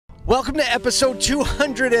Welcome to episode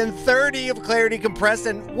 230 of Clarity Compressed,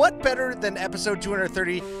 and what better than episode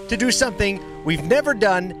 230 to do something we've never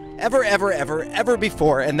done ever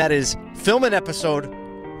before, and that is film an episode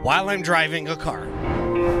while I'm driving a car.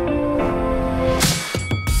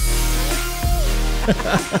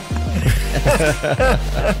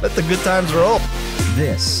 Let the good times roll.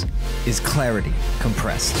 This is Clarity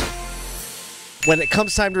Compressed. When it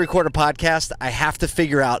comes time to record a podcast, I have to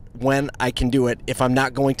figure out when I can do it if I'm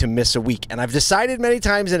not going to miss a week. And I've decided many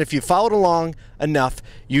times, and if you followed along enough,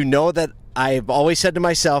 you know that I've always said to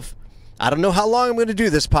myself, I don't know how long I'm going to do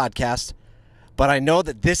this podcast, but I know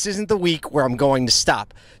that this isn't the week where I'm going to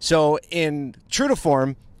stop. So in true to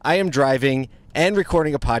form, I am driving and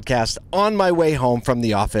recording a podcast on my way home from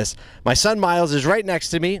the office. My son Myles is right next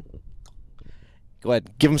to me. Go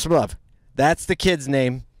ahead, give him some love. That's the kid's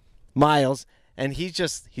name, Myles. And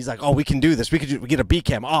he's like, oh, we can do this. We get a B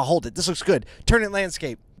cam. Oh, hold it. This looks good. Turn it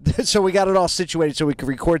landscape. So we got it all situated so we could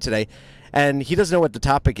record today. And he doesn't know what the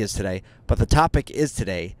topic is today. But the topic is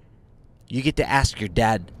today, you get to ask your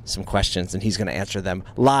dad some questions, and he's going to answer them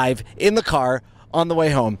live in the car on the way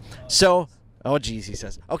home. So, oh, geez, he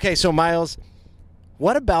says. Okay, so Myles,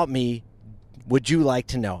 what about me would you like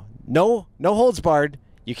to know? No holds barred.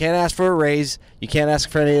 You can't ask for a raise. You can't ask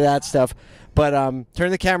for any of that stuff. But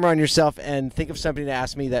turn the camera on yourself and think of something to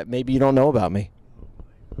ask me that maybe you don't know about me.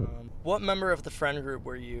 What member of the friend group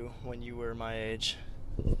were you when you were my age?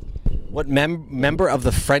 What member of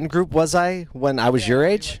the friend group was I when I was your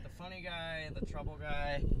age? Like the funny guy, the trouble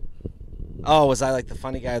guy. Oh, was I like the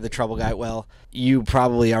funny guy or the trouble guy? Well, you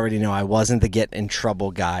probably already know I wasn't the get in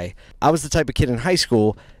trouble guy. I was the type of kid in high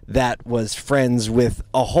school that was friends with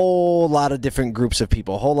a whole lot of different groups of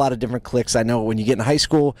people, a whole lot of different cliques. I know when you get in high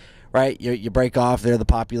school, right, you break off. They're the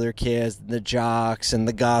popular kids, the jocks, and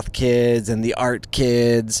the goth kids, and the art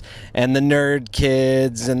kids, and the nerd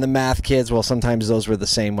kids, and the math kids. Well, sometimes those were the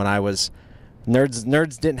same when I was.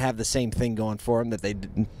 Nerds didn't have the same thing going for them that they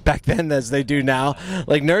did back then as they do now.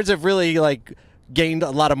 Like, nerds have really, gained a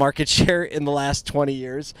lot of market share in the last 20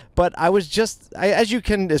 years. But I was just,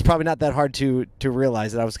 it's probably not that hard to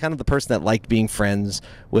realize that I was kind of the person that liked being friends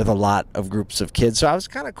with a lot of groups of kids. So I was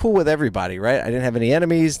kind of cool with everybody, right? I didn't have any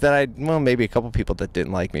enemies maybe a couple people that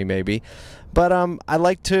didn't like me, maybe. But I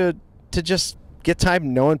like to just get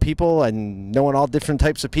time knowing people and knowing all different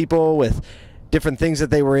types of people with different things that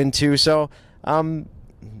they were into. So I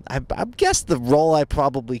guess the role I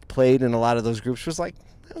probably played in a lot of those groups was I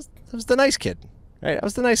was the nice kid. Right, I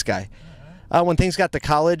was the nice guy. When things got to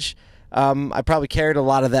college, I probably carried a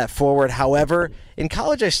lot of that forward. However, in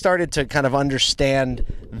college, I started to kind of understand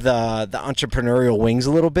the entrepreneurial wings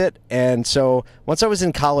a little bit. And so once I was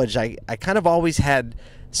in college, I kind of always had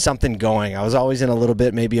something going. I was always in a little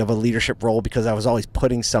bit maybe of a leadership role because I was always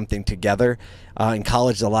putting something together. In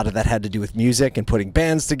college, a lot of that had to do with music and putting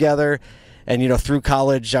bands together. And, through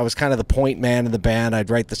college, I was kind of the point man in the band. I'd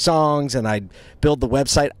write the songs and I'd build the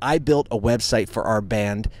website. I built a website for our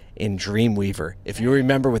band in Dreamweaver, if you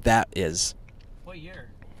remember what that is. What year?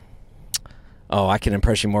 Oh, I can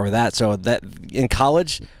impress you more with that. So that in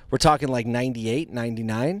college, we're talking like 98,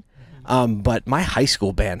 99. But my high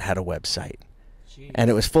school band had a website. Jeez. And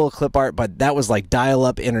it was full of clip art, but that was like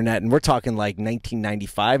dial-up internet. And we're talking like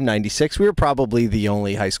 1995, 96. We were probably the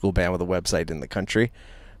only high school band with a website in the country.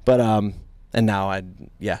 But, and now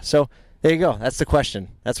so there you go. That's the question.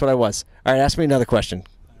 That's what I was. All right, ask me another question.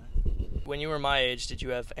 When you were my age, did you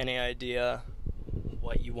have any idea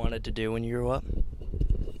what you wanted to do when you grew up?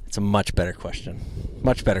 It's a much better question.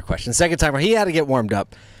 Much better question. Second timer, he had to get warmed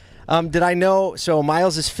up. Did I know? So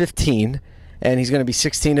Myles is 15, and he's going to be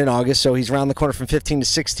 16 in August, so he's around the corner from 15 to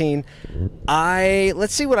 16.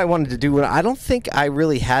 Let's see what I wanted to do. I don't think I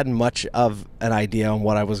really had much of an idea on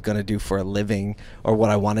what I was going to do for a living or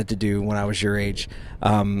what I wanted to do when I was your age.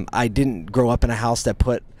 I didn't grow up in a house that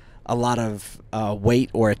put a lot of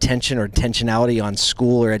weight or attention or intentionality on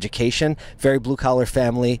school or education. Very blue-collar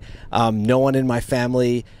family. No one in my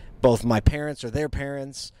family, both my parents or their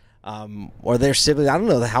parents or their siblings, I don't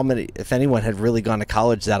know how many, if anyone, had really gone to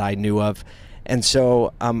college that I knew of. And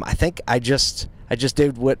so I think I just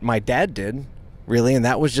did what my dad did, really, and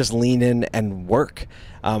that was just lean in and work.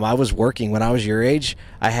 I was working when I was your age.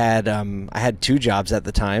 I had 2 jobs at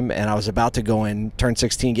the time, and I was about to go in, turn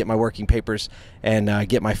 16, get my working papers, and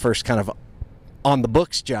get my first kind of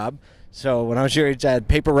on-the-books job. So when I was your age, I had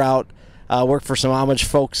paper route, worked for some Amish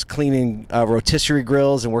folks cleaning rotisserie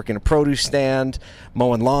grills and working a produce stand,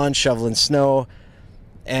 mowing lawn, shoveling snow.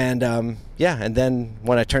 And and then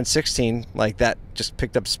when I turned 16, that just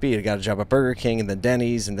picked up speed. I got a job at Burger King and then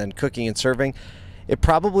Denny's and then cooking and serving. It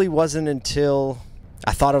probably wasn't until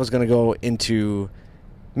I thought I was going to go into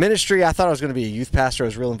ministry, I thought I was going to be a youth pastor. I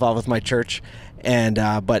was real involved with my church. And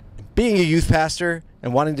but being a youth pastor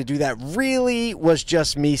and wanting to do that really was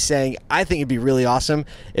just me saying, I think it'd be really awesome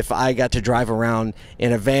if I got to drive around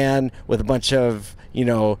in a van with a bunch of,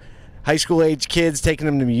 high school age kids, taking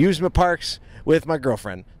them to amusement parks with my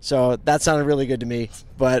girlfriend. So that sounded really good to me,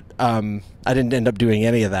 but I didn't end up doing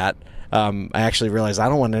any of that. I actually realized I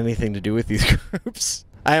don't want anything to do with these groups.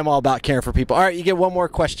 I am all about caring for people. All right, you get one more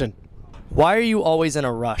question. Why are you always in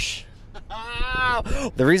a rush?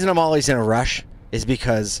 The reason I'm always in a rush is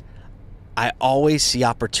because I always see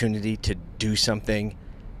opportunity to do something,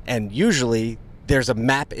 and usually there's a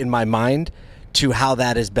map in my mind to how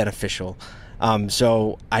that is beneficial.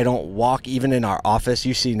 So I don't walk, even in our office.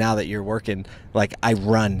 You see now that you're working, like I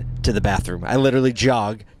run to the bathroom. I literally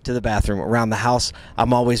jog to the bathroom. Around the house,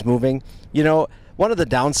 I'm always moving. One of the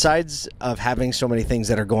downsides of having so many things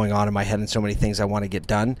that are going on in my head and so many things I want to get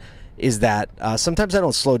done is that sometimes I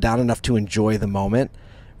don't slow down enough to enjoy the moment,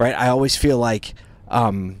 right? I always feel like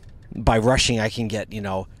by rushing, I can get,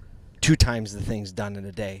 2 times the things done in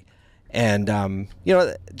a day. And,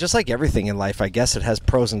 just like everything in life, I guess it has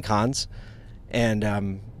pros and cons.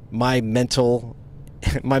 And my mental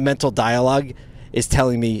dialogue is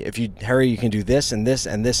telling me, if you hurry, you can do this and this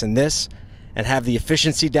and this and this, and have the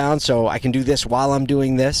efficiency down so I can do this while I'm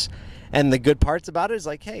doing this. And the good parts about it is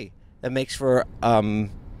like, hey, that makes for a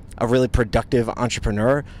really productive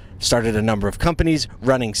entrepreneur. Started a number of companies,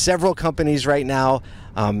 running several companies right now,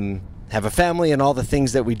 have a family and all the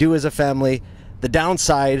things that we do as a family. The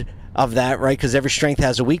downside of that, right, because every strength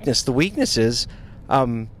has a weakness. The weakness is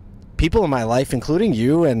people in my life, including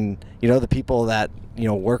you and, the people that,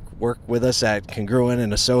 work with us at Congruent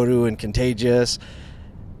and ASOTU and Contagious,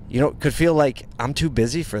 could feel like I'm too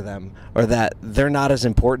busy for them, or that they're not as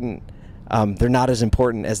important. They're not as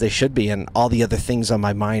important as they should be, and all the other things on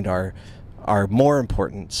my mind are more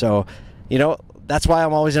important. So, that's why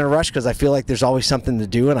I'm always in a rush, because I feel like there's always something to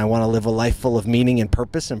do, and I want to live a life full of meaning and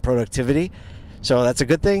purpose and productivity. So that's a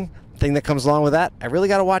good thing. Thing that comes along with that, I really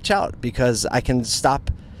got to watch out, because I can stop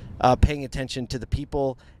paying attention to the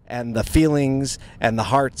people and the feelings and the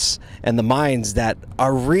hearts and the minds that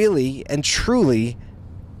are really and truly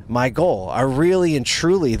my goal, are really and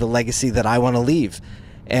truly the legacy that I want to leave.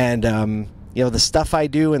 And, the stuff I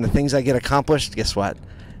do and the things I get accomplished, guess what?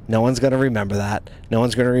 No one's going to remember that. No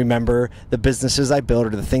one's going to remember the businesses I built or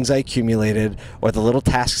the things I accumulated or the little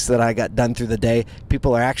tasks that I got done through the day.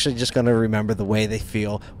 People are actually just going to remember the way they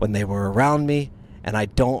feel when they were around me. And I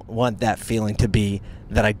don't want that feeling to be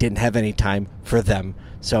that I didn't have any time for them.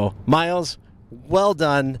 So, Myles, well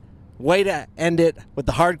done. Way to end it with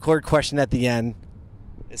the hardcore question at the end.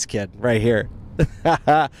 This kid right here.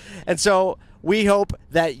 And so we hope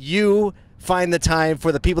that you find the time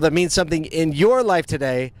for the people that mean something in your life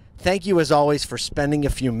today. Thank you, as always, for spending a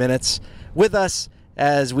few minutes with us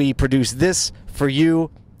as we produce this for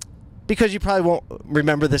you, because you probably won't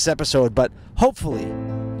remember this episode, but hopefully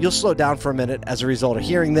you'll slow down for a minute as a result of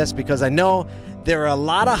hearing this, because I know there are a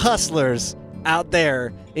lot of hustlers out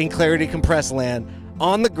there in Clarity Compressed land,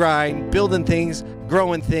 on the grind, building things,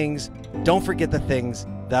 growing things. Don't forget the things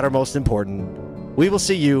that are most important. We will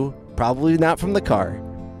see you, probably not from the car,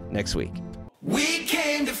 next week. We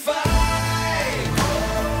came to fight.